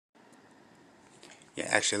Yeah,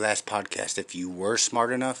 actually, last podcast, if you were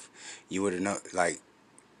smart enough, you would have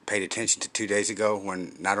paid attention to 2 days ago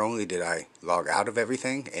when not only did I log out of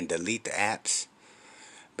everything and delete the apps,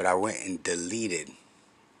 but I went and deleted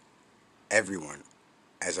everyone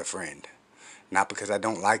as a friend. Not because I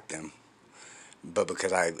don't like them, but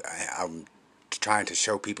because I'm trying to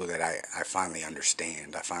show people that I finally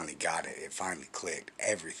understand. I finally got it. It finally clicked.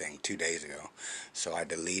 Everything 2 days ago. So I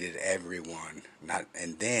deleted everyone, not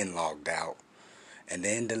and then logged out, and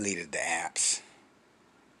then deleted the apps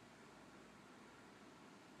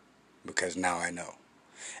because now I know.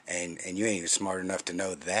 And you ain't even smart enough to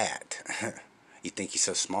know that. You think you're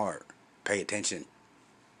so smart. Pay attention.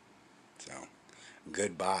 So,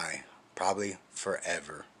 goodbye. Probably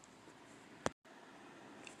forever.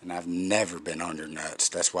 And I've never been on your nuts.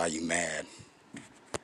 That's why you mad.